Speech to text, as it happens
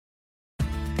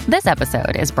This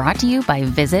episode is brought to you by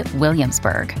Visit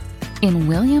Williamsburg. In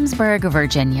Williamsburg,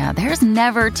 Virginia, there's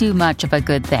never too much of a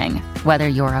good thing. Whether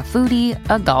you're a foodie,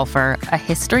 a golfer, a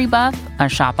history buff, a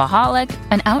shopaholic,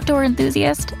 an outdoor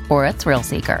enthusiast, or a thrill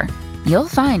seeker, you'll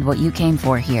find what you came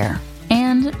for here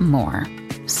and more.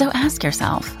 So ask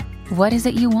yourself, what is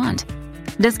it you want?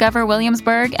 Discover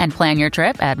Williamsburg and plan your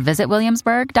trip at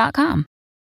visitwilliamsburg.com.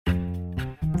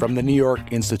 From the New York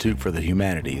Institute for the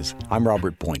Humanities, I'm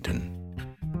Robert Boynton.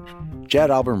 Jad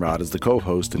Abumrad is the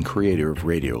co-host and creator of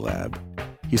Radiolab.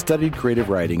 He studied creative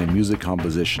writing and music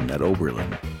composition at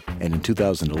Oberlin, and in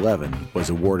 2011 was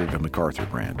awarded a MacArthur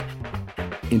Grant.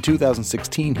 In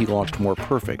 2016, he launched More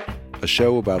Perfect, a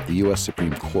show about the U.S.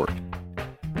 Supreme Court.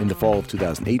 In the fall of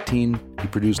 2018, he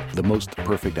produced The Most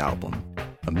Perfect Album,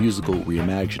 a musical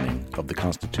reimagining of the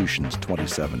Constitution's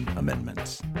 27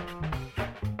 amendments.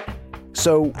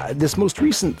 So this most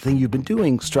recent thing you've been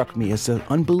doing struck me as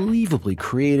unbelievably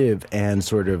creative and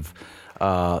sort of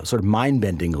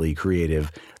mind-bendingly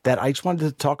creative, that I just wanted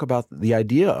to talk about the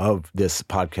idea of this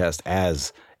podcast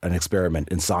as an experiment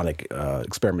in sonic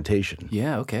experimentation.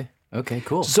 Yeah, okay. Okay,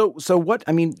 cool. So what,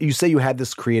 I mean, you say you had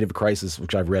this creative crisis,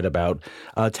 which I've read about.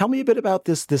 Tell me a bit about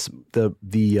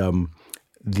the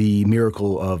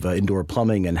miracle of indoor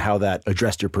plumbing and how that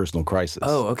addressed your personal crisis.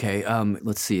 Oh, okay.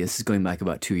 Let's see. This is going back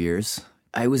about 2 years.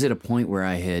 I was at a point where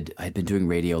I'd been doing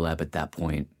Radiolab at that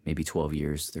point, maybe 12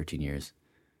 years, 13 years.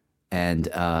 And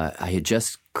I had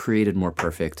just created More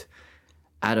Perfect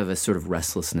out of a sort of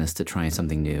restlessness to trying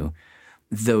something new,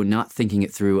 though not thinking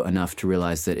it through enough to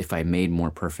realize that if I made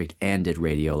More Perfect and did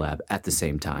Radiolab at the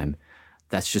same time,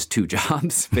 that's just two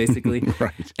jobs, basically.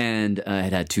 Right. And I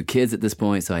had 2 kids at this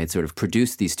point, so I had sort of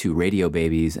produced these 2 radio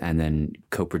babies and then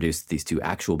co-produced these 2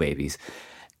 actual babies.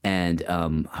 And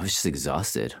I was just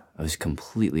exhausted. I was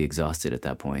completely exhausted at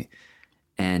that point.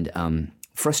 And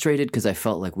frustrated because I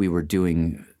felt like we were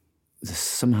doing,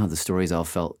 somehow the stories all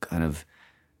felt kind of,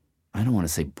 I don't want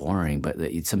to say boring, but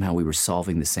that somehow we were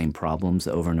solving the same problems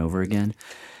over and over again.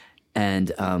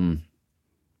 And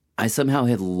I somehow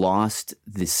had lost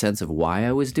the sense of why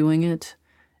I was doing it,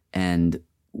 and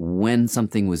when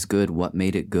something was good, what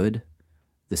made it good,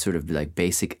 the sort of like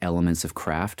basic elements of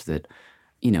craft that,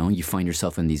 you know, you find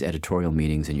yourself in these editorial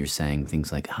meetings and you're saying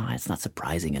things like, oh, it's not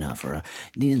surprising enough, or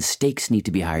the stakes need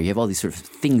to be higher. You have all these sort of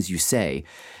things you say,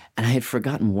 and I had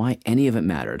forgotten why any of it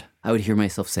mattered. I would hear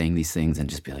myself saying these things and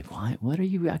just be like, what are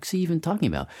you actually even talking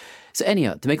about? So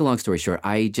anyhow, to make a long story short,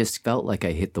 I just felt like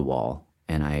I hit the wall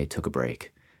and I took a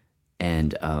break.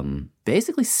 And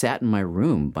basically sat in my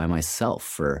room by myself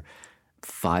for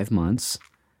 5 months.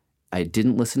 I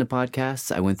didn't listen to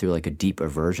podcasts. I went through like a deep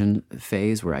aversion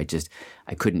phase where I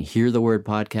couldn't hear the word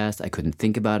podcast. I couldn't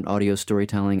think about audio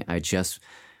storytelling. I just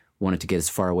wanted to get as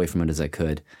far away from it as I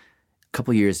could. A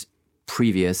couple years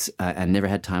previous, I never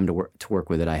had time to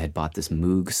work with it. I had bought this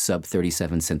Moog Sub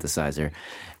 37 synthesizer,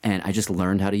 and I just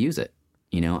learned how to use it.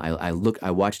 You know, I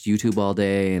watched YouTube all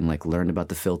day and like learned about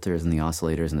the filters and the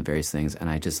oscillators and the various things, and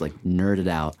I just like nerded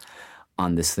out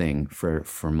on this thing for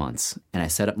months. And I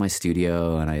set up my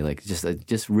studio, and I like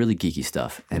just really geeky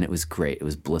stuff, and it was great. It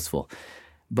was blissful.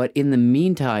 But in the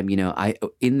meantime, you know,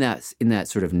 in that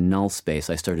sort of null space,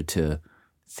 I started to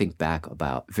think back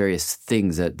about various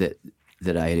things that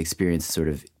I had experienced sort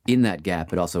of in that gap,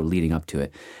 but also leading up to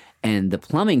it. And the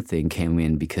plumbing thing came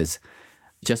in because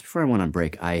just before I went on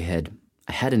break, I had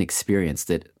an experience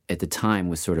that at the time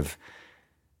was sort of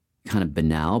kind of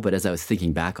banal, but as I was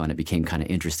thinking back on it, became kind of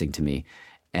interesting to me.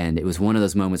 And it was one of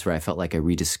those moments where I felt like I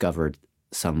rediscovered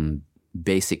some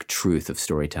basic truth of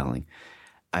storytelling.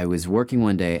 I was working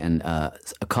one day, and a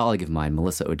colleague of mine,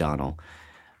 Melissa O'Donnell,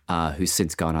 who's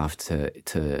since gone off to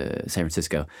San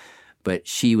Francisco, but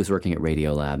she was working at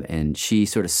Radiolab, and she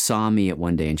sort of saw me at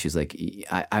one day, and she was like,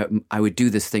 I would do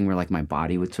this thing where like my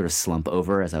body would sort of slump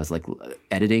over as I was like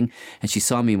editing, and she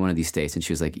saw me in one of these days, and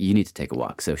she was like, you need to take a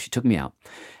walk. So she took me out.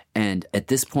 And at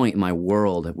this point, my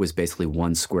world was basically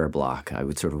one square block. I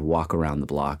would sort of walk around the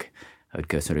block. I would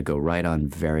go right on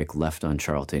Varick, left on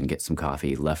Charlton, get some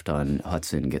coffee, left on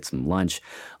Hudson, get some lunch,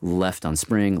 left on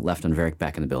Spring, left on Varick,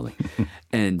 back in the building.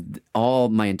 And all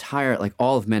of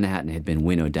Manhattan had been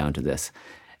winnowed down to this.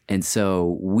 And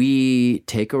so we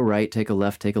take a right, take a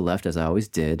left, as I always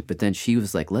did. But then she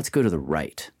was like, let's go to the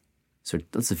right. So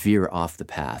let's veer off the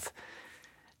path.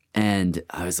 And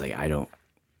I was like, I don't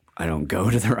go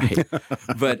to the right.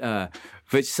 But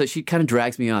so she kind of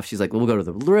drags me off. She's like, well, we'll go to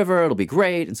the river. It'll be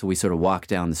great. And so we sort of walk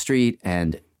down the street,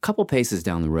 and a couple paces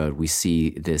down the road, we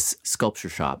see this sculpture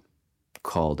shop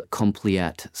called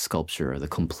Compleat Sculpture, or the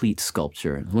Complete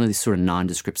Sculpture. One of these sort of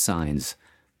nondescript signs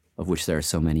of which there are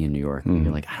so many in New York. And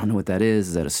you're like, I don't know what that is.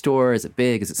 Is that a store? Is it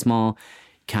big? Is it small?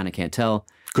 Kind of can't tell.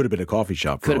 Could have been a coffee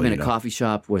shop. Could have been a coffee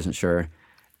shop. Wasn't sure.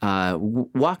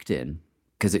 Walked in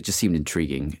because it just seemed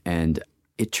intriguing. And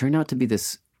it turned out to be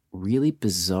this really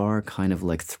bizarre kind of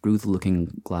like through the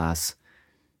looking glass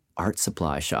art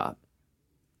supply shop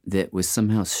that was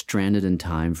somehow stranded in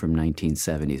time from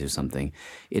 1970s or something.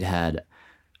 It had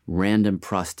random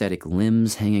prosthetic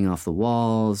limbs hanging off the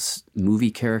walls,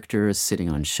 movie characters sitting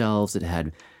on shelves. It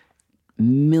had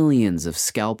millions of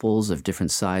scalpels of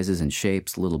different sizes and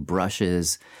shapes, little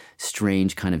brushes,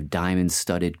 strange kind of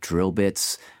diamond-studded drill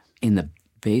bits. In the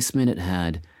basement, it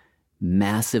had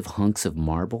massive hunks of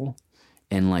marble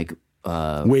and like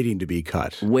waiting to be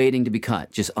cut.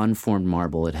 Just unformed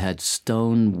marble. It had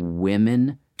stone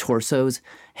women torsos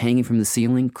hanging from the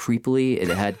ceiling creepily.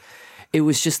 It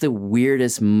was just the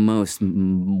weirdest, most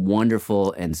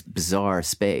wonderful and bizarre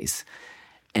space.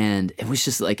 And it was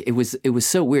just like, it was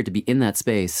so weird to be in that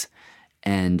space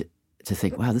and to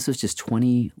think, wow, this was just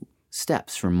 20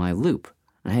 steps from my loop.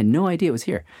 And I had no idea it was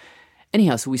here.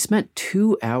 Anyhow, so we spent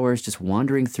 2 hours just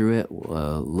wandering through it,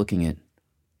 looking at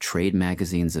trade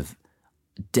magazines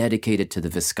dedicated to the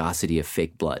viscosity of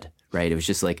fake blood, right? It was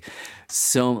just like,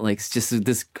 it's just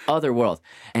this other world.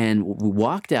 And we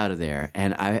walked out of there,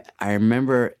 and I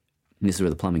remember, this is where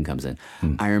the plumbing comes in,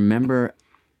 I remember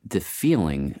the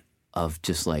feeling of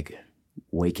just like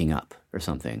waking up or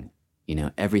something. You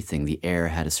know, everything, the air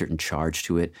had a certain charge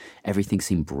to it. Everything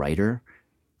seemed brighter.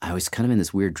 I was kind of in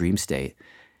this weird dream state.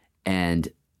 And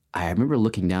I remember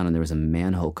looking down and there was a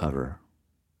manhole cover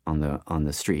on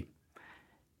the street.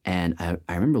 And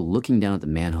I remember looking down at the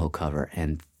manhole cover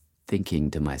and thinking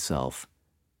to myself,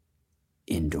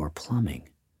 indoor plumbing.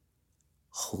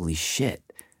 Holy shit.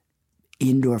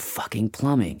 Indoor fucking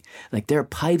plumbing. Like there are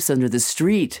pipes under the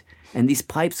street. And these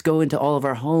pipes go into all of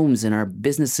our homes and our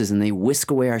businesses and they whisk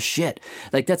away our shit.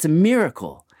 Like that's a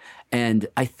miracle. And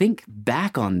I think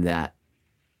back on that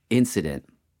incident,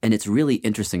 and it's really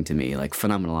interesting to me, like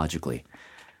phenomenologically.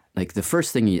 Like the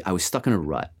first thing, I was stuck in a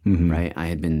rut, right? I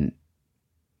had been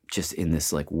just in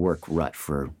this like work rut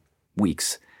for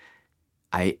weeks.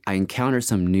 I encountered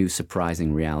some new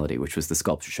surprising reality, which was the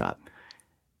sculpture shop.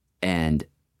 And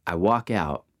I walk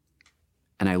out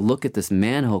and I look at this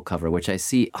manhole cover, which I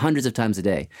see hundreds of times a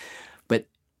day. But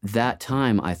that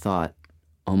time I thought,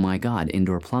 oh my God,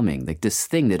 indoor plumbing, like this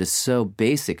thing that is so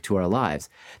basic to our lives,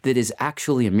 that is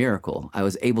actually a miracle. I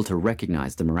was able to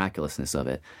recognize the miraculousness of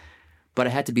it. But I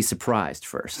had to be surprised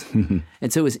first. And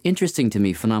so it was interesting to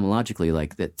me phenomenologically,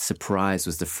 like that surprise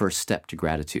was the first step to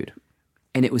gratitude.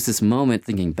 And it was this moment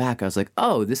thinking back, I was like,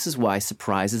 oh, this is why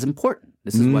surprise is important.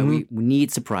 This is why we need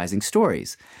surprising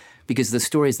stories. Because the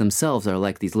stories themselves are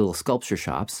like these little sculpture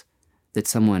shops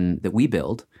that we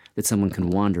build, that someone can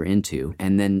wander into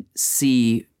and then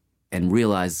see and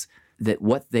realize that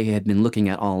what they had been looking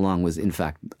at all along was in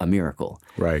fact a miracle.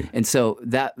 Right. And so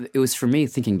that it was for me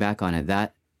thinking back on it,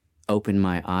 that opened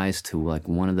my eyes to like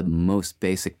one of the most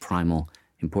basic primal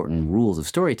important rules of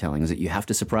storytelling is that you have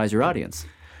to surprise your audience.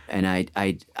 And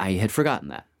I had forgotten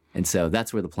that. And so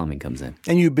that's where the plumbing comes in.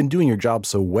 And you've been doing your job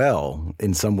so well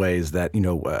in some ways that,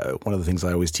 one of the things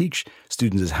I always teach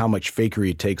students is how much fakery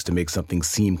it takes to make something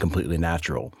seem completely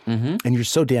natural. And you're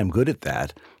so damn good at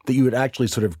that you would actually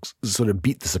sort of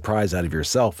beat the surprise out of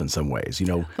yourself in some ways,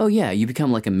 Oh, yeah. You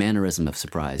become like a mannerism of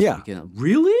surprise. Yeah.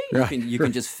 Really? Right. You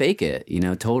can just fake it,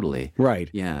 totally. Right.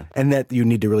 Yeah. And that you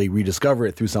need to really rediscover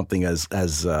it through something as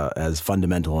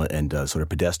fundamental and sort of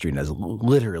pedestrian as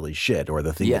literally shit or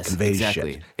the thing that conveys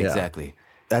shit. Yeah. Exactly.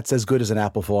 That's as good as an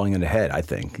apple falling on the head, I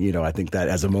think. I think that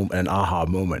as an aha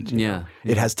moment. Yeah.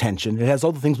 It has tension. It has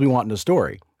all the things we want in a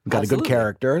story. It's got Absolutely. A good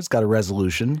character. It's got a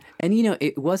resolution. And,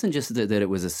 it wasn't just that it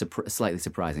was a slightly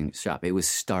surprising shop. It was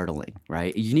startling,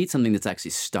 right? You need something that's actually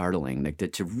startling, like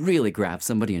to really grab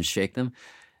somebody and shake them.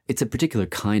 It's a particular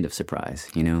kind of surprise,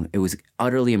 It was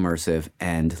utterly immersive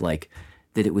and like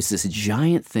that it was this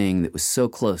giant thing that was so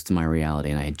close to my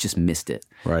reality and I had just missed it.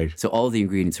 Right. So all the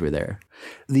ingredients were there.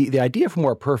 The idea for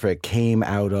More Perfect came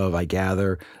out of, I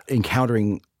gather,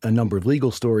 encountering a number of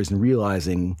legal stories and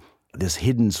realizing this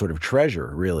hidden sort of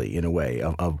treasure, really, in a way,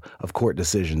 of court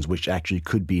decisions, which actually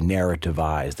could be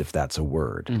narrativized, if that's a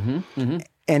word.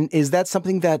 And is that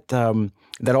something that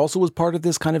that also was part of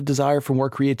this kind of desire for more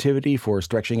creativity, for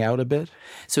stretching out a bit?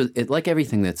 So like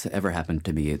everything that's ever happened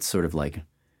to me, it's sort of like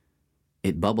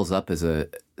it bubbles up as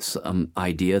some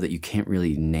idea that you can't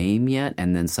really name yet,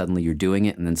 and then suddenly you're doing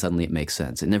it, and then suddenly it makes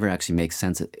sense. It never actually makes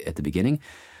sense at the beginning.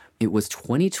 It was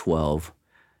 2012.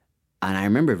 And I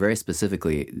remember very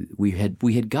specifically, we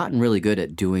had gotten really good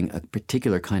at doing a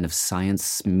particular kind of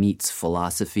science meets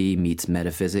philosophy meets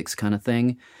metaphysics kind of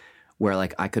thing, where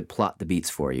like I could plot the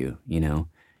beats for you. You know,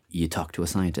 you talk to a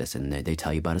scientist and they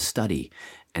tell you about a study,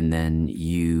 and then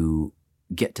you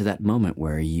get to that moment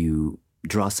where you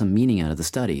draw some meaning out of the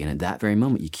study, and at that very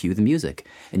moment you cue the music,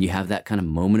 and you have that kind of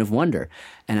moment of wonder.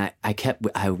 And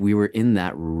we were in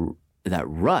that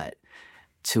rut.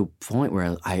 To a point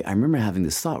where I remember having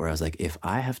this thought where I was like, if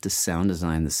I have to sound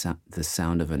design the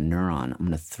sound of a neuron, I'm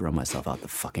going to throw myself out the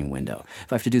fucking window.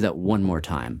 If I have to do that one more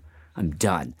time, I'm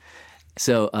done.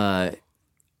 So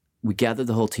we gathered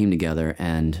the whole team together,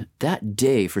 and that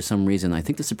day, for some reason, I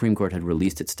think the Supreme Court had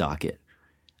released its docket.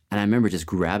 And I remember just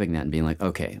grabbing that and being like,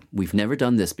 okay, we've never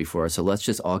done this before, so let's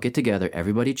just all get together,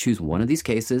 everybody choose one of these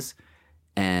cases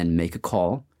and make a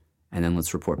call, and then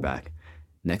let's report back.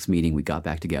 Next meeting, we got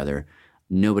back together.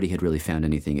 Nobody had really found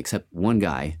anything except one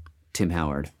guy, Tim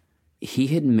Howard. He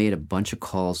had made a bunch of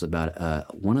calls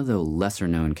about one of the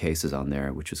lesser-known cases on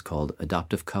there, which was called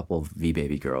Adoptive Couple v.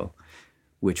 Baby Girl,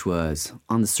 which was,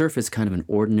 on the surface, kind of an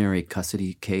ordinary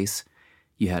custody case.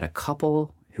 You had a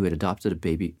couple who had adopted a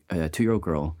 2-year-old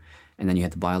girl, and then you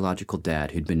had the biological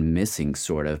dad who'd been missing,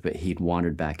 sort of, but he'd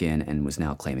wandered back in and was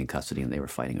now claiming custody, and they were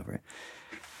fighting over it.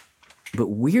 But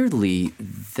weirdly,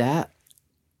 that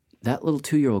little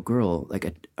 2-year-old girl,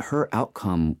 like her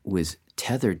outcome was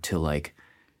tethered to like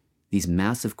these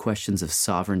massive questions of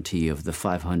sovereignty of the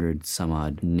 500 some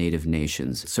odd native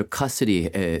nations. So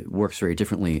custody works very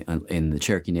differently in the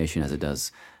Cherokee Nation as it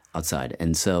does outside.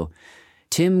 And so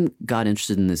Tim got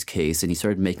interested in this case, and he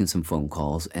started making some phone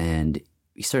calls, and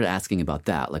he started asking about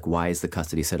that, like why is the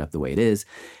custody set up the way it is,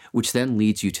 which then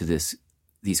leads you to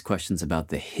these questions about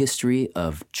the history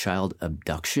of child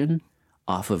abduction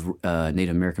off of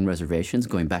Native American reservations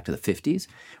going back to the 50s,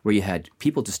 where you had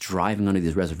people just driving onto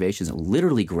these reservations and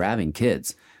literally grabbing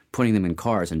kids, putting them in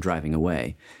cars and driving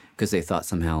away because they thought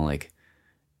somehow like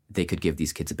they could give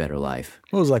these kids a better life.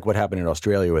 Well, it was like what happened in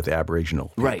Australia with the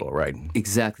Aboriginal people, right?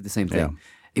 Exactly the same thing. Yeah.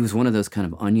 It was one of those kind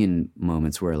of onion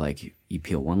moments where like you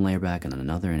peel one layer back and then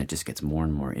another, and it just gets more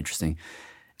and more interesting.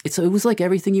 It was like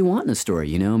everything you want in a story,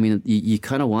 you know? I mean, you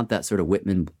kind of want that sort of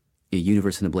Whitman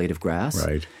universe in a blade of grass.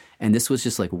 Right. And this was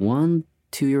just like one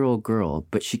 2-year-old girl,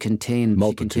 but she contained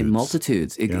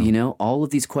multitudes. You know, all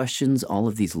of these questions, all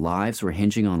of these lives were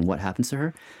hinging on what happens to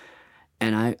her.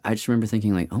 And I just remember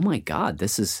thinking like, oh my God,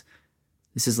 this is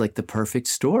like the perfect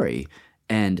story.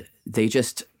 And they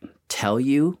just tell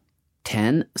you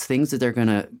 10 things that they're going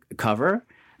to cover.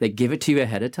 They give it to you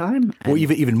ahead of time. Well,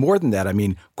 even more than that, I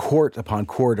mean, court upon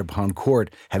court upon court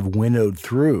have winnowed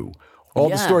through all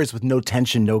the stories with no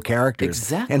tension, no characters.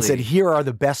 Exactly. And said, here are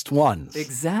the best ones.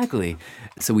 Exactly.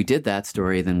 So we did that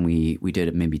story. Then we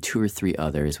did maybe 2 or 3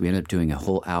 others. We ended up doing a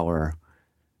whole hour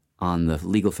on the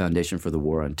Legal Foundation for the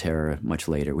War on Terror much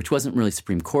later, which wasn't really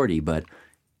Supreme Court-y, but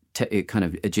it kind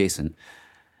of adjacent.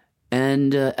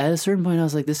 And at a certain point, I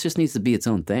was like, this just needs to be its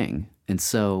own thing. And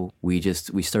so we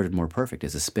started More Perfect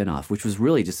as a spinoff, which was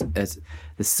really just as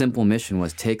the simple mission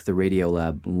was take the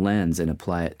Radiolab lens and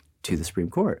apply it to the Supreme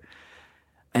Court.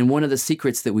 And one of the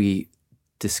secrets that we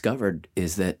discovered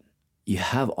is that you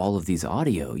have all of these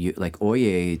audio. Like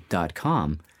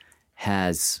Oyez.com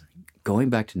has, going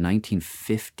back to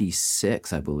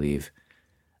 1956, I believe,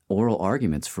 oral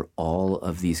arguments for all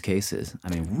of these cases. I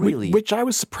mean, really. Which I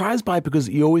was surprised by, because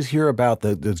you always hear about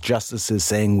the justices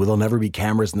saying, well, there'll never be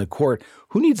cameras in the court.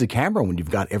 Who needs a camera when you've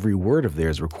got every word of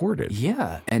theirs recorded?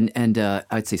 Yeah. And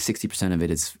I'd say 60% of it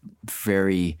is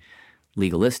very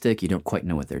legalistic. You don't quite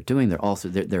know what they're doing.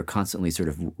 They're constantly sort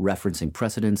of referencing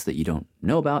precedents that you don't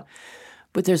know about.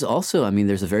 But there's also,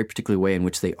 there's a very particular way in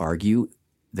which they argue.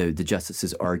 The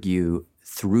justices argue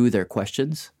through their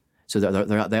questions. So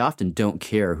they often don't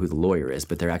care who the lawyer is,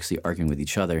 but they're actually arguing with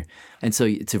each other. And so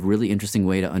it's a really interesting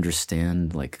way to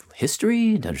understand like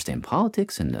history, to understand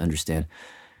politics, and to understand.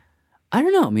 I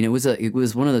don't know. It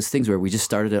was one of those things where we just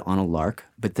started it on a lark,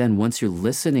 but then once you're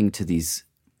listening to these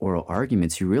oral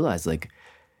arguments, you realize like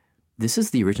this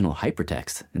is the original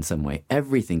hypertext in some way.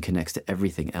 Everything connects to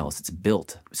everything else. It's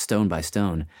built stone by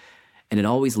stone. And it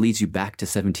always leads you back to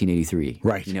 1783.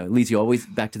 Right. It leads you always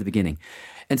back to the beginning.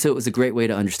 And so it was a great way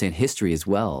to understand history as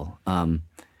well. And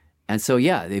so,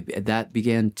 that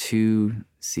began 2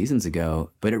 seasons ago.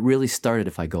 But it really started,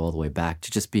 if I go all the way back,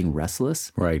 to just being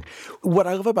restless. Right. What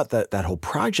I love about that whole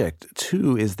project,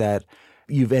 too, is that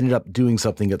you've ended up doing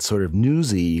something that's sort of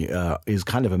newsy, is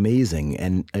kind of amazing.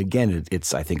 And again,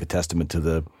 it's, I think, a testament to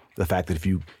the the fact that if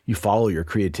you follow your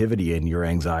creativity and your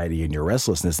anxiety and your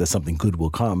restlessness, that something good will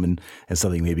come and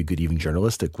something maybe good, even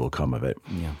journalistic, will come of it.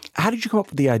 Yeah. How did you come up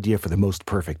with the idea for the Most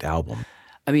Perfect album?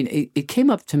 I mean, it came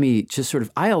up to me just sort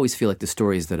of, I always feel like the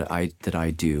stories that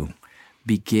I do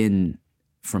begin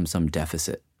from some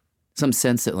deficit, some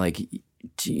sense that like,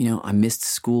 you know, I missed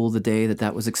school the day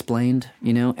that was explained,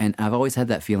 you know, and I've always had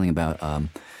that feeling about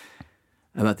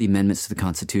the amendments to the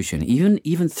Constitution,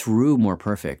 even through More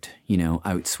Perfect, you know,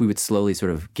 we would slowly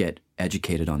sort of get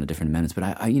educated on the different amendments.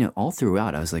 But I, you know, all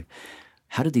throughout, I was like,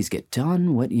 how did these get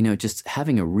done? What, you know, just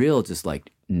having a real, just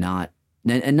like not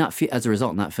as a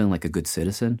result, not feeling like a good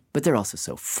citizen. But they're also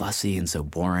so fussy and so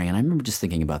boring. And I remember just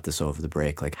thinking about this over the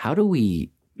break, like, how do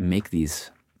we make these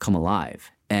come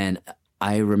alive? And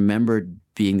I remembered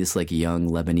being this like young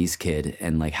Lebanese kid,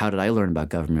 and like, how did I learn about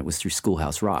government was through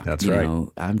Schoolhouse Rock. That's you right.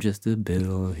 know, I'm just a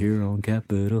bill here on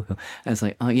Capitol Hill. And it's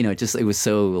like, oh, you know, it was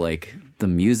so like the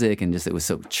music and just it was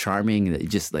so charming that it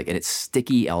just like, and it's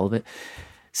sticky, all of it.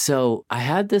 So I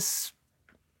had this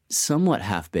somewhat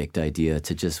half-baked idea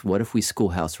to just, what if we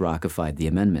Schoolhouse Rockified the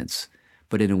amendments,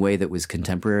 but in a way that was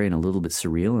contemporary and a little bit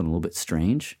surreal and a little bit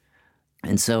strange.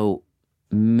 And so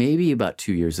maybe about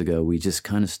 2 years ago, we just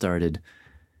kind of started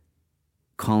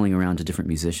calling around to different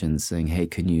musicians saying, hey,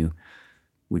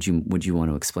 would you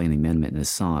want to explain the amendment in a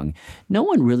song? No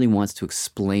one really wants to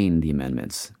explain the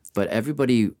amendments, but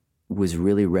everybody was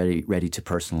really ready to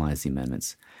personalize the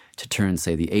amendments, to turn,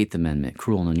 say, the Eighth Amendment,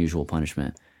 cruel and unusual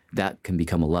punishment. That can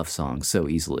become a love song so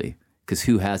easily, because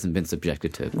who hasn't been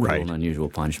subjected to cruel and unusual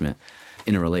punishment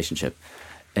in a relationship?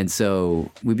 And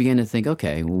so we began to think,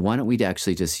 okay, well, why don't we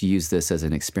actually just use this as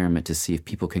an experiment to see if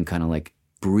people can kind of like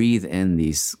breathe in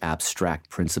these abstract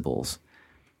principles,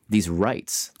 these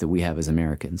rights that we have as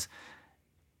Americans,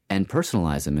 and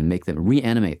personalize them and make them,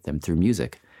 reanimate them through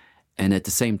music. And at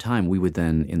the same time, we would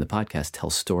then, in the podcast,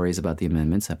 tell stories about the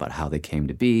amendments, about how they came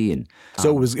to be. And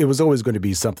so it was always going to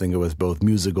be something that was both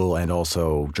musical and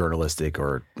also journalistic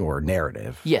or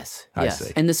narrative. Yes, I yes.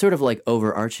 see. And the sort of like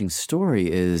overarching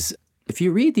story is, if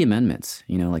you read the amendments,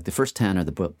 you know, like the first 10 are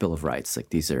the Bill of Rights. Like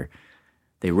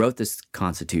they wrote this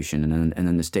Constitution, and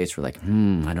then the states were like,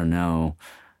 I don't know.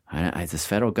 This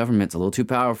federal government's a little too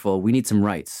powerful. We need some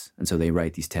rights. And so they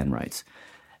write these 10 rights.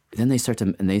 Then they start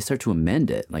to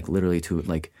amend it, like literally to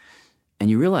like, and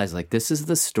you realize like this is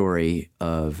the story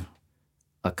of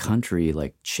a country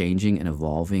like changing and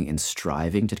evolving and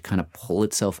striving to kind of pull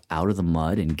itself out of the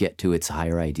mud and get to its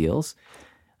higher ideals.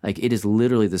 Like it is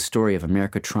literally the story of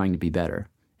America trying to be better.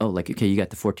 Oh, like, okay, you got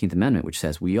the 14th Amendment, which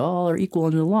says we all are equal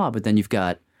under the law, but then you've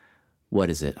got, what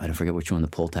is it? I don't forget which one the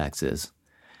poll tax is.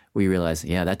 We realized,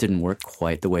 yeah, that didn't work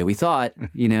quite the way we thought,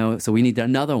 you know, so we need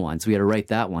another one. So we had to write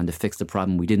that one to fix the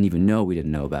problem we didn't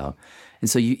know about. And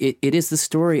so it is the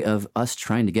story of us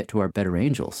trying to get to our better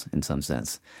angels in some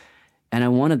sense. And I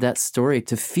wanted that story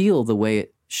to feel the way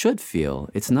it should feel.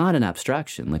 It's not an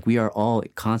abstraction. Like we are all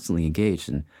constantly engaged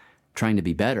in trying to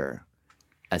be better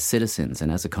as citizens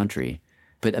and as a country.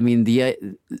 But I mean,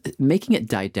 making it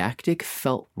didactic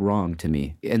felt wrong to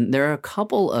me. And there are a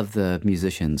couple of the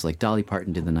musicians, like Dolly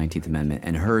Parton did the 19th Amendment,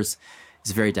 and hers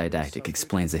is very didactic,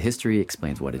 explains the history,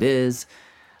 explains what it is,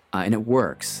 and it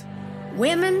works.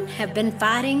 Women have been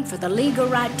fighting for the legal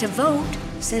right to vote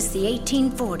since the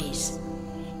 1840s.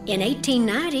 In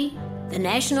 1890, the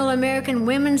National American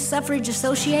Women's Suffrage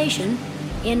Association,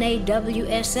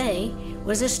 NAWSA,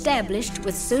 was established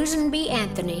with Susan B.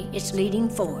 Anthony its leading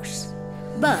force.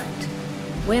 But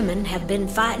women have been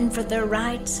fighting for their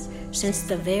rights since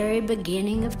the very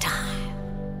beginning of time.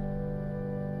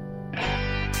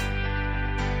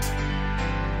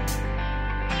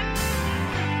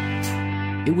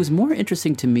 It was more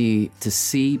interesting to me to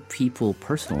see people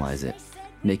personalize it,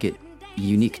 make it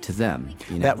unique to them.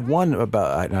 You know? That one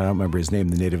about, I don't remember his name,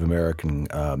 the Native American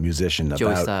musician.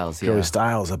 Joey about, Styles, yeah. Joey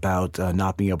Styles, about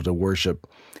not being able to worship,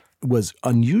 was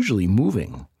unusually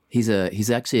moving. He's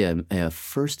actually a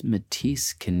first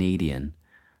Métis Canadian,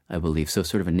 I believe, so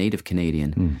sort of a native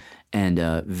Canadian, and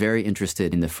very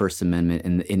interested in the First Amendment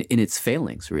and in its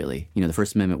failings, really. You know, the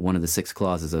First Amendment, one of the 6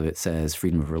 clauses of it says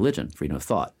freedom of religion, freedom of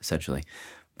thought, essentially.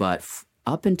 But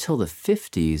up until the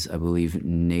 50s, I believe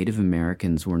Native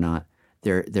Americans were not,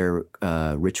 their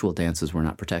ritual dances were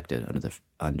not protected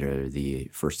under the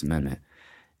First Amendment.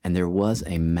 And there was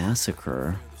a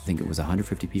massacre. I think it was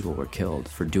 150 people were killed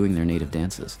for doing their native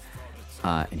dances.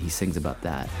 And he sings about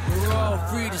that. We're all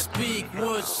free to speak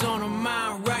what's on our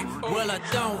mind, right? Well, I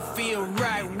don't feel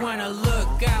right when I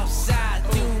look outside.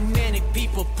 Too many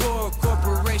people poor,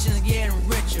 corporations getting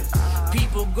richer.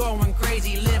 People going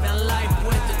crazy, living life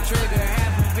with the trigger.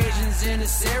 Having visions in the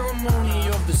ceremony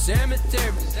of the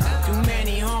cemetery. Too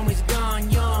many homies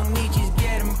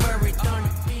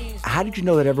how did you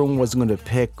know that everyone wasn't going to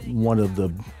pick one of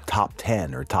the top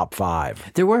 10 or top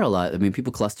 5? There were a lot. I mean,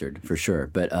 people clustered for sure.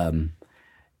 But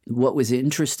what was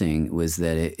interesting was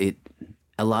that it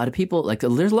a lot of people, like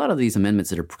there's a lot of these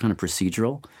amendments that are kind of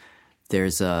procedural.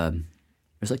 There's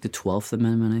like the 12th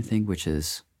Amendment, I think, which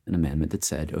is an amendment that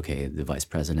said, okay, the vice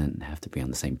president have to be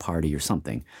on the same party or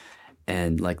something.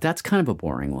 And like that's kind of a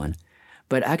boring one.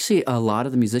 But actually, a lot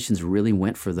of the musicians really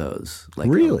went for those. Like,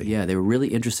 really? Yeah, they were really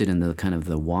interested in the kind of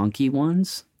the wonky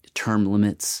ones, term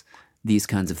limits, these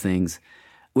kinds of things,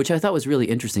 which I thought was really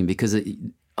interesting because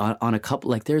on a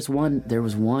couple, like there was one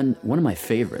of my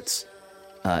favorites.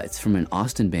 It's from an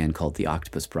Austin band called The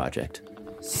Octopus Project.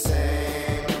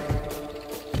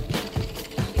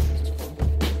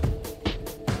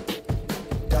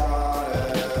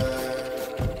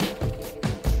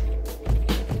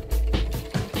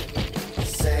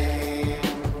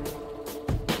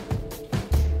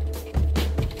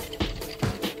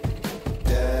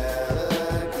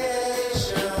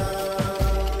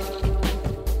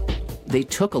 They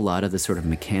took a lot of the sort of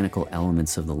mechanical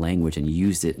elements of the language and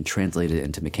used it and translated it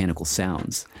into mechanical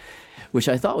sounds, which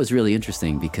I thought was really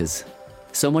interesting because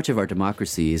so much of our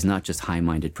democracy is not just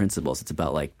high-minded principles. It's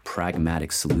about like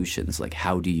pragmatic solutions, like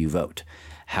how do you vote?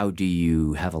 How do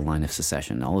you have a line of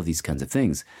secession? All of these kinds of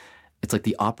things. It's like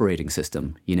the operating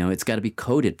system, it's got to be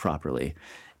coded properly.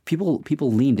 People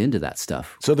leaned into that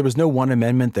stuff. So there was no one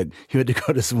amendment that you had to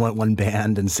go to one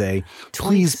band and say,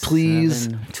 please.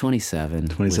 27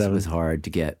 was hard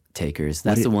to get takers.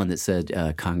 That's the one that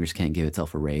said Congress can't give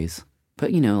itself a raise.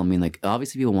 But,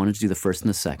 obviously people wanted to do the first and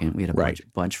the second. We had a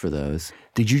bunch for those.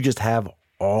 Did you just have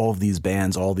all of these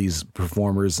bands, all these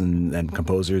performers and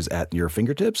composers at your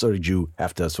fingertips, or did you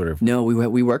have to sort of... No,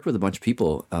 we worked with a bunch of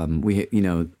people.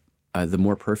 The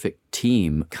More Perfect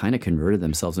team kind of converted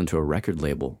themselves into a record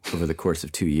label over the course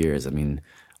of 2 years. I mean,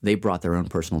 they brought their own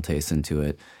personal taste into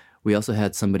it. We also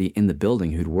had somebody in the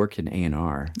building who'd worked in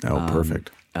A&R. Oh,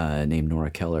 perfect. Named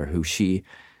Nora Keller, who she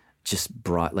just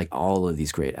brought like all of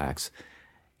these great acts.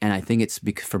 And I think it's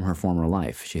from her former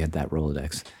life. She had that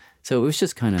Rolodex. So it was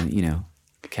just kind of,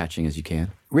 catching as you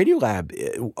can.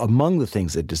 Radiolab, among the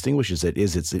things that distinguishes it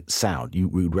is its sound. You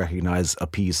would recognize a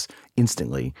piece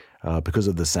instantly because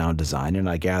of the sound design, and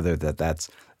I gather that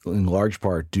that's in large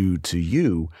part due to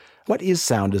you. What is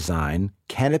sound design?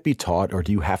 Can it be taught, or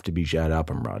do you have to be Jad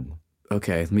Abumrad?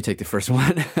 Okay, let me take the first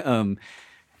one. I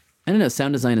don't know.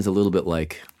 Sound design is a little bit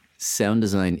like sound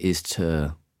design is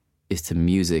to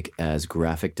music as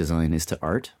graphic design is to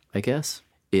art, I guess.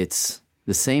 It's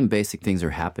the same basic things are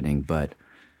happening, but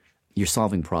you're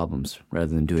solving problems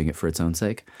rather than doing it for its own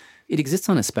sake. It exists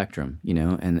on a spectrum,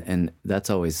 and that's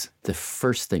always the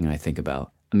first thing I think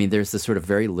about. I mean, there's this sort of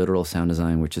very literal sound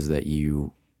design, which is that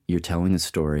you're telling a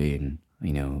story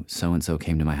and, so-and-so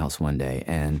came to my house one day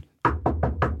and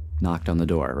knocked on the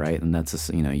door, right? And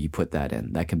that's, you put that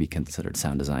in. That can be considered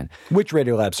sound design. Which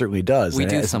Radiolab certainly does. We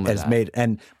do some of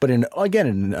that. But in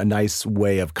a nice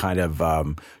way of kind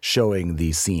of showing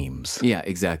the seams. Yeah,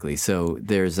 exactly. So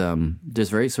there's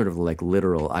very sort of like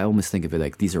literal, I almost think of it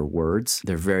like these are words.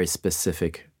 They're very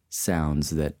specific sounds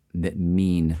that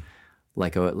mean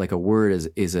like a word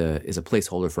is a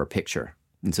placeholder for a picture.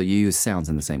 And so you use sounds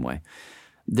in the same way.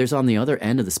 There's on the other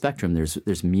end of the spectrum,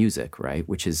 there's music, right,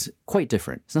 which is quite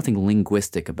different. There's nothing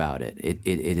linguistic about it. It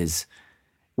is,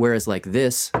 whereas like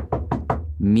this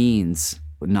means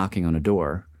knocking on a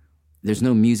door, there's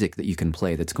no music that you can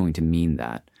play that's going to mean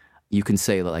that. You can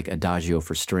say that like adagio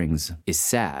for strings is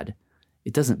sad.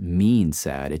 It doesn't mean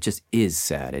sad. It just is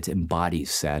sad. It embodies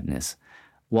sadness.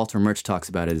 Walter Murch talks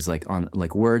about it as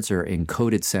like words are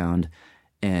encoded sound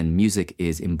and music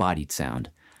is embodied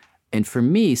sound. And for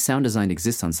me, sound design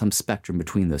exists on some spectrum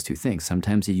between those two things.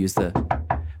 Sometimes you use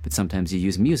but sometimes you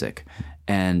use music.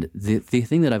 And the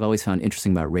thing that I've always found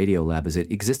interesting about Radiolab is it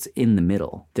exists in the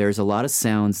middle. There's a lot of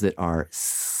sounds that are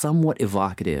somewhat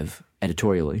evocative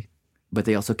editorially, but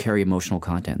they also carry emotional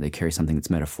content. They carry something that's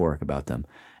metaphoric about them.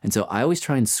 And so I always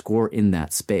try and score in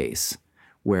that space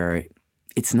where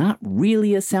it's not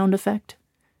really a sound effect.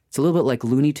 It's a little bit like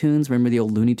Looney Tunes. Remember the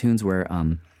old Looney Tunes where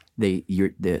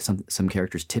some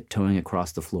characters tiptoeing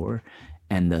across the floor,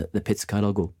 and the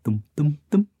pizzicato go dum dum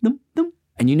dum dum dum,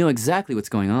 and you know exactly what's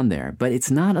going on there, but it's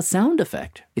not a sound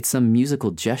effect. It's some musical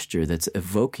gesture that's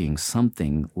evoking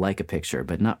something like a picture,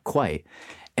 but not quite.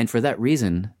 And for that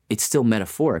reason, it's still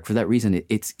metaphoric. For that reason,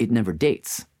 it never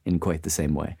dates in quite the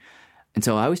same way. And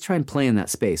so I always try and play in that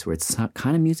space where it's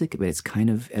kind of music, but it's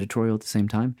kind of editorial at the same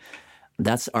time.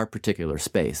 That's our particular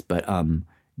space. But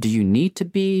do you need to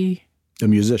be a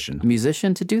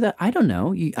musician to do that? I don't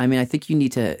know. I think you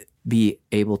need to be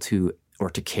able to or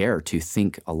to care to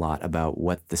think a lot about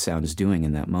what the sound is doing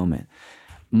in that moment.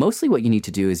 Mostly what you need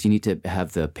to do is you need to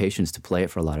have the patience to play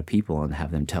it for a lot of people and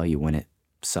have them tell you when it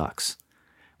sucks,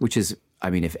 which is,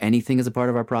 I mean, if anything is a part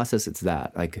of our process, it's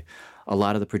that. Like a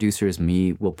lot of the producers,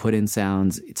 me, will put in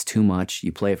sounds, it's too much.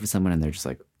 You play it for someone and they're just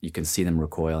like, you can see them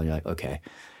recoil and you're like, okay,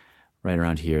 right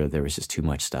around here, there was just too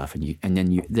much stuff. And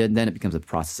then it becomes a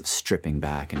process of stripping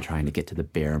back and trying to get to the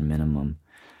bare minimum.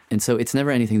 And so it's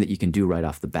never anything that you can do right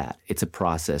off the bat. It's a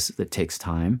process that takes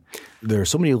time. There are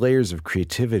so many layers of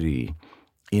creativity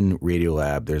in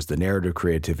Radiolab. There's the narrative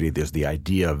creativity. There's the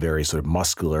idea, very sort of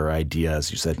muscular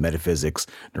ideas. You said metaphysics,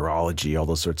 neurology, all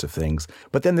those sorts of things.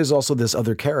 But then there's also this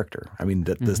other character. I mean,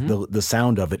 the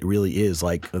sound of it really is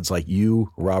like, it's like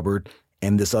you, Robert,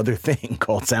 and this other thing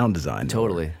called sound design.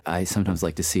 Totally. I sometimes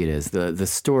like to see it as the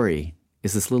story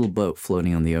is this little boat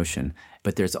floating on the ocean,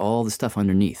 but there's all the stuff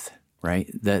underneath.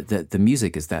 Right? The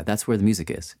music is that. That's where the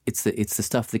music is. It's the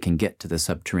stuff that can get to the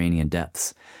subterranean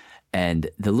depths.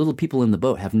 And the little people in the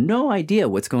boat have no idea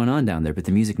what's going on down there, but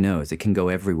the music knows. It can go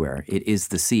everywhere. It is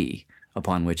the sea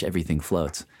upon which everything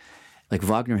floats. Like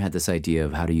Wagner had this idea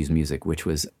of how to use music, which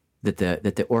was that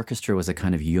the orchestra was a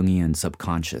kind of Jungian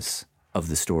subconscious of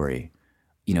the story.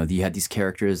 You know, you had these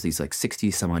characters, these like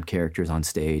 60 some odd characters on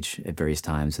stage at various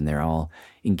times, and they're all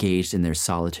engaged in their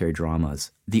solitary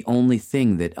dramas. The only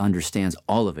thing that understands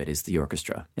all of it is the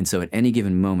orchestra. And so at any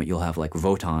given moment, you'll have like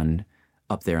Wotan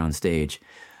up there on stage.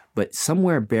 But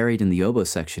somewhere buried in the oboe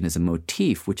section is a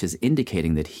motif which is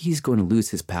indicating that he's going to lose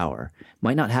his power.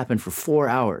 Might not happen for 4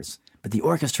 hours, but the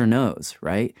orchestra knows,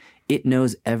 right? It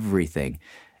knows everything.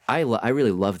 I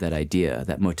really love that idea,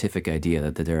 that motific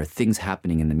idea that there are things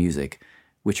happening in the music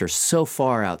which are so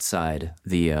far outside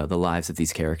the lives of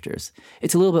these characters.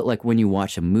 It's a little bit like when you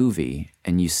watch a movie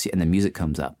and you see, and the music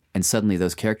comes up, and suddenly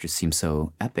those characters seem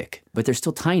so epic, but they're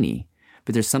still tiny.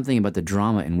 But there's something about the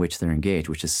drama in which they're engaged,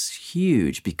 which is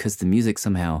huge because the music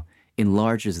somehow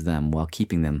enlarges them while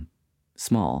keeping them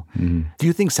small. Mm-hmm. Do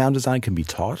you think sound design can be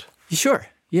taught? Sure.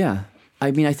 Yeah.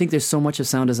 I mean, I think there's so much of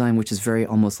sound design which is very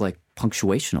almost like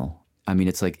punctuational. I mean,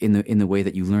 it's like in the way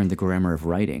that you learn the grammar of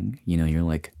writing. You know, you're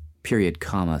like period,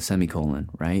 comma, semicolon,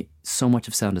 right? So much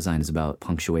of sound design is about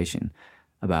punctuation,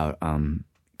 about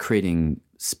creating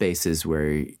spaces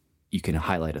where you can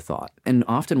highlight a thought. And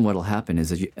often what will happen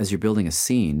is as you're building a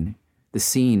scene, the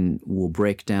scene will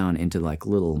break down into like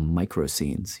little micro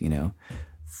scenes, you know,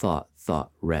 thought,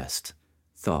 rest,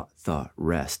 thought,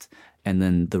 rest. And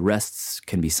then the rests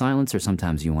can be silence, or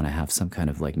sometimes you want to have some kind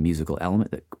of like musical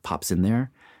element that pops in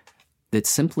there that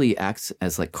simply acts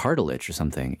as like cartilage or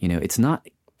something. You know, it's not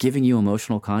giving you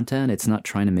emotional content. It's not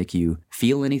trying to make you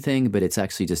feel anything, but it's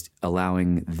actually just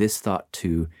allowing this thought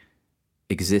to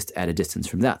exist at a distance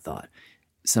from that thought.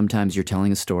 Sometimes you're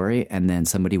telling a story and then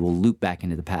somebody will loop back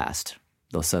into the past.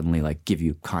 They'll suddenly like give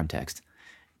you context,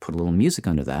 put a little music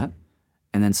under that,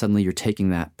 and then suddenly you're taking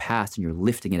that past and you're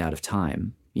lifting it out of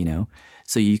time, you know?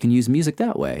 So you can use music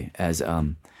that way as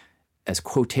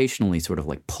quotationally sort of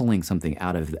like pulling something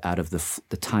out of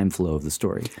the time flow of the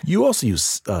story. You also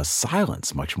use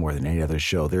silence much more than any other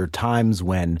show. There are times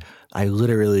when I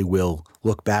literally will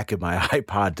look back at my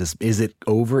iPod is it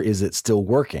over? Is it still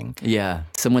working? Yeah.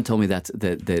 Someone told me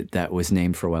that was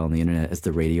named for a while on the internet as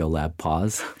the Radiolab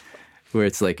pause, where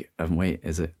it's like, wait,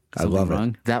 is it something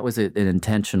wrong? That was an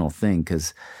intentional thing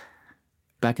because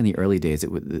back in the early days, the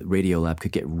Radiolab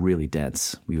could get really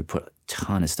dense. We would put a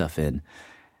ton of stuff in.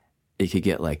 It could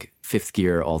get like fifth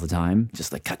gear all the time,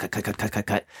 just like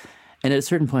cut. And at a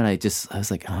certain point, I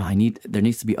was like, there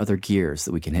needs to be other gears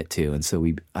that we can hit to. And so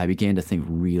I began to think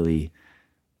really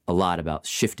a lot about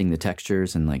shifting the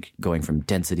textures and like going from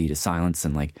density to silence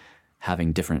and like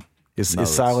having different Is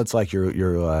silence like your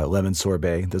lemon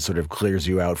sorbet that sort of clears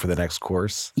you out for the next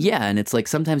course? Yeah, and it's like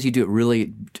sometimes you do it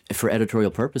really for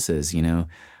editorial purposes, you know.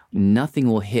 Nothing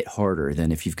will hit harder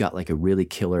than if you've got like a really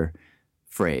killer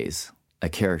phrase, a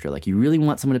character like you really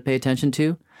want someone to pay attention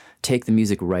to, take the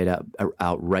music right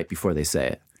out right before they say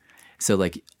it. So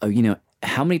like, you know,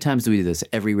 how many times do we do this?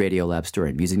 Every Radiolab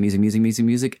story,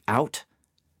 music, out,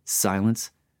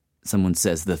 silence, someone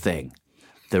says the thing,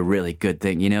 the really good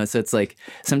thing, you know? So it's like,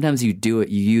 sometimes you do it,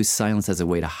 you use silence as a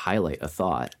way to highlight a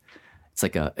thought.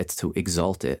 It's to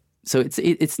exalt it. So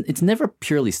it's never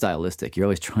purely stylistic. You're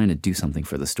always trying to do something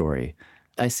for the story.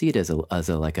 I see it as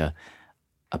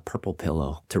a purple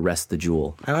pillow to rest the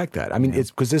jewel. I like that. I mean, it's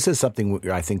because this is something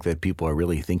I think that people are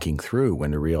really thinking through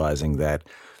when they're realizing that,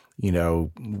 you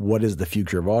know, what is the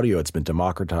future of audio? It's been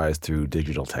democratized through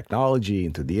digital technology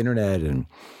and through the internet and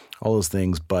all those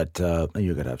things. But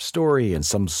you got to have story, and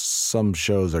some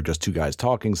shows are just two guys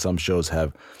talking. Some shows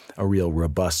have a real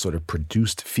robust sort of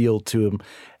produced feel to them.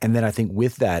 And then I think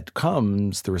with that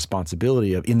comes the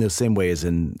responsibility of, in the same way as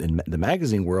in the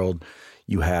magazine world,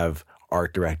 you have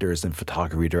art directors and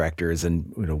photography directors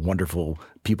and wonderful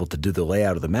people to do the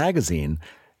layout of the magazine.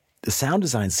 The sound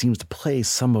design seems to play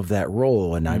some of that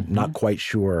role, and I'm not quite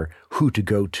sure who to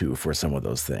go to for some of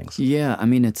those things. Yeah, I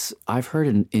mean, I've heard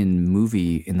in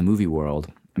the movie world,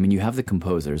 I mean, you have the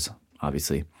composers,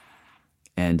 obviously.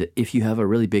 And if you have a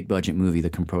really big budget movie, the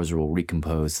composer will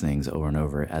recompose things over and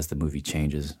over as the movie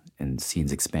changes and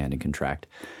scenes expand and contract.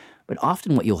 But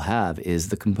often what you'll have is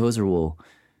the composer will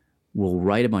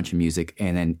write a bunch of music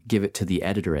and then give it to the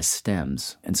editor as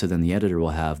stems. And so then the editor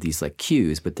will have these like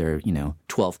cues, but they're,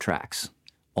 12 tracks,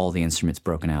 all the instruments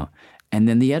broken out. And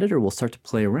then the editor will start to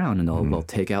play around, and they'll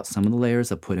take out some of the layers,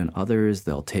 they'll put in others,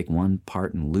 they'll take one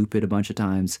part and loop it a bunch of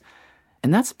times.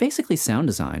 And that's basically sound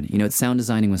design. It's sound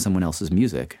designing with someone else's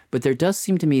music. But there does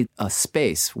seem to me a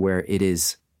space where it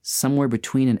is somewhere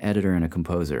between an editor and a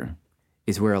composer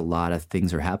is where a lot of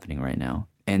things are happening right now.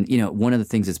 And, one of the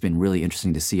things that's been really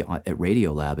interesting to see at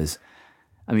Radiolab is,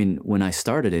 I mean, when I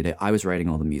started it, I was writing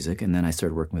all the music, and then I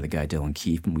started working with a guy, Dylan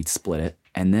Keefe, and we'd split it.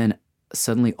 And then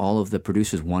suddenly all of the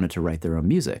producers wanted to write their own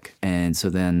music. And so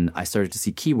then I started to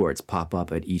see keyboards pop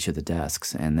up at each of the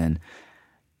desks. And then,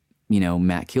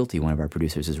 Matt Kilty, one of our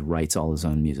producers, just writes all his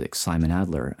own music. Simon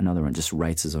Adler, another one, just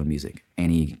writes his own music.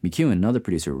 Annie McEwen, another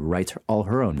producer, writes all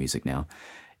her own music now.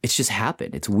 It's just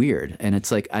happened. It's weird. And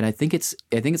it's like, and I think it's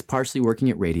partially working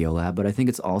at Radiolab, but I think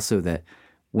it's also that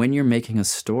when you're making a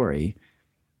story,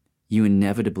 you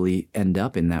inevitably end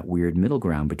up in that weird middle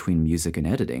ground between music and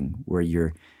editing, where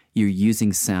you're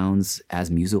using sounds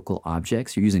as musical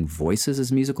objects. You're using voices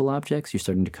as musical objects. You're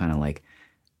starting to kind of like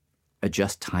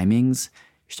adjust timings.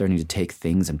 You're starting to take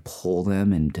things and pull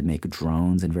them and to make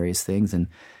drones and various things. And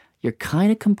you're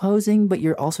kind of composing, but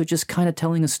you're also just kind of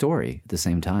telling a story at the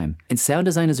same time. And sound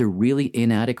design is a really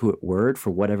inadequate word for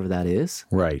whatever that is.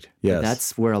 Right, yes.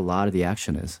 That's where a lot of the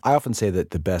action is. I often say that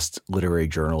the best literary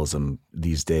journalism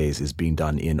these days is being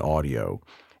done in audio.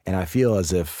 And I feel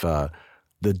as if the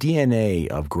DNA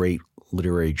of great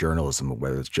literary journalism,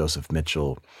 whether it's Joseph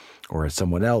Mitchell or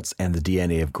someone else, and the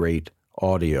DNA of great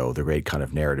audio, the great kind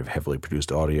of narrative, heavily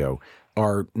produced audio,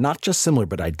 are not just similar,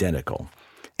 but identical.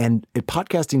 And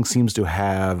podcasting seems to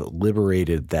have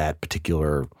liberated that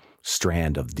particular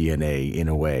strand of DNA in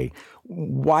a way.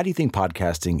 Why do you think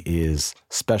podcasting is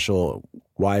special?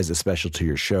 Why is it special to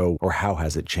your show, or how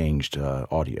has it changed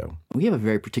audio? We have a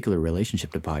very particular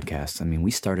relationship to podcasts. I mean, we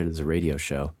started as a radio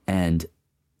show, and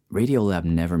Radiolab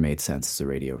never made sense as a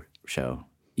radio show,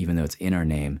 even though it's in our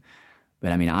name.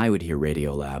 But I mean, I would hear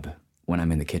Radiolab when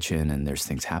I'm in the kitchen and there's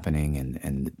things happening,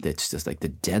 and it's just like the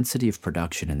density of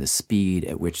production and the speed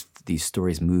at which these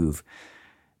stories move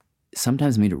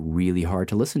sometimes made it really hard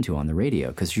to listen to on the radio,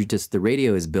 because the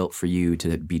radio is built for you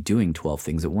to be doing 12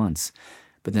 things at once.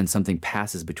 But then something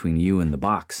passes between you and the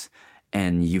box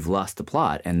and you've lost the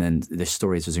plot, and then the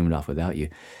story is zoomed off without you.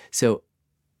 So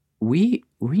we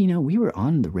were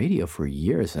on the radio for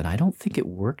years, and I don't think it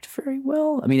worked very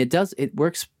well. I mean, it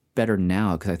works better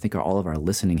now because I think all of our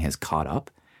listening has caught up.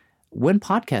 When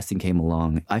podcasting came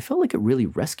along, I felt like it really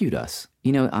rescued us.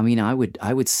 I mean, I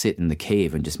would sit in the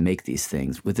cave and just make these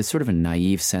things with this sort of a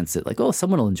naive sense that like, oh,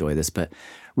 someone will enjoy this, but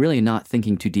really not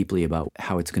thinking too deeply about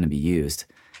how it's going to be used.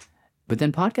 But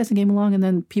then podcasting came along, and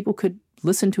then people could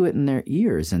listen to it in their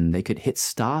ears, and they could hit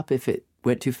stop if it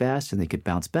went too fast, and they could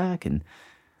bounce back, and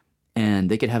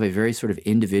they could have a very sort of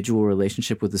individual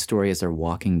relationship with the story as they're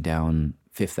walking down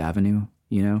Fifth Avenue.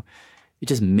 It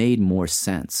just made more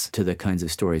sense to the kinds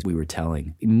of stories we were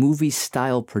telling.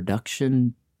 Movie-style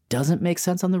production doesn't make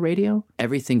sense on the radio.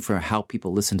 Everything for how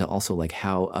people listen to also like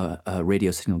how a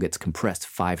radio signal gets compressed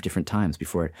 5 different times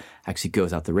before it actually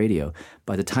goes out the radio.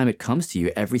 By the time it comes to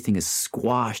you, everything is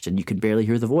squashed and you can barely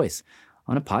hear the voice.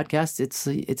 On a podcast,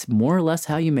 it's more or less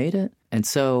how you made it. And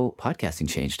so podcasting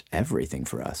changed everything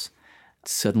for us.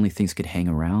 Suddenly things could hang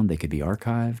around. They could be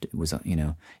archived. It was,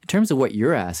 in terms of what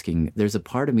you're asking, there's a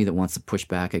part of me that wants to push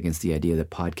back against the idea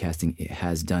that podcasting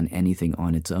has done anything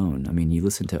on its own. I mean, you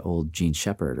listen to old Gene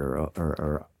Shepard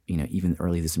or even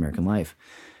early This American Life.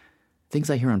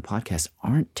 Things I hear on podcasts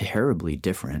aren't terribly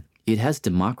different. It has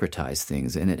democratized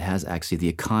things, and it has actually the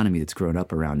economy that's grown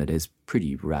up around it is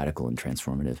pretty radical and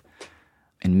transformative.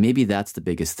 And maybe that's the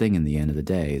biggest thing in the end of the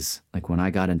day is, like, when I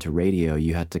got into radio,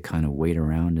 you had to kind of wait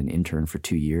around and intern for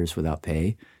 2 years without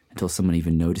pay until someone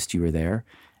even noticed you were there,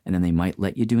 and then they might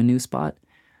let you do a news spot.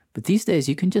 But these days,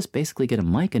 you can just basically get a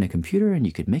mic and a computer, and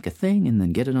you could make a thing and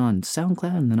then get it on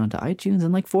SoundCloud and then onto iTunes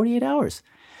in like 48 hours.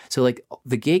 So like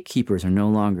the gatekeepers are no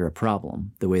longer a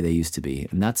problem the way they used to be.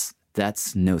 And that's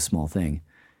no small thing.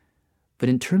 But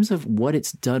in terms of what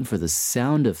it's done for the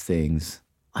sound of things,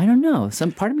 I don't know.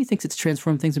 Some part of me thinks it's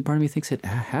transformed things and part of me thinks it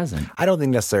hasn't. I don't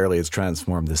think necessarily it's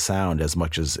transformed the sound as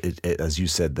much as as you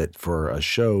said, that for a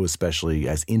show, especially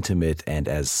as intimate and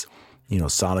as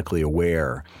sonically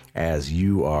aware as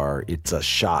you are, it's a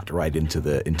shot right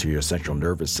into your central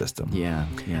nervous system. Yeah.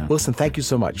 Well, listen, thank you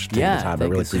so much for taking the time. I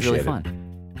really appreciate it. Fun.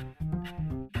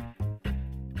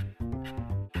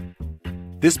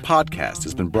 This podcast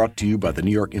has been brought to you by the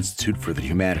New York Institute for the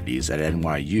Humanities at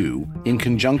NYU in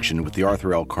conjunction with the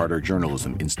Arthur L. Carter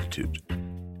Journalism Institute.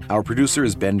 Our producer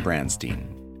is Ben Branstein.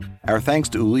 Our thanks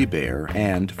to Uli Baer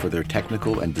and, for their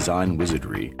technical and design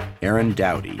wizardry, Aaron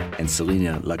Dowdy and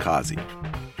Selena Lakazi.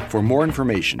 For more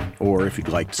information, or if you'd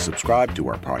like to subscribe to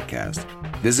our podcast,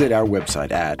 visit our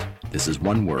website at, this is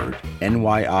one word,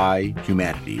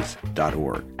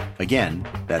 nyihumanities.org. Again,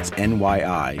 that's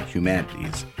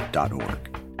nyihumanities.org.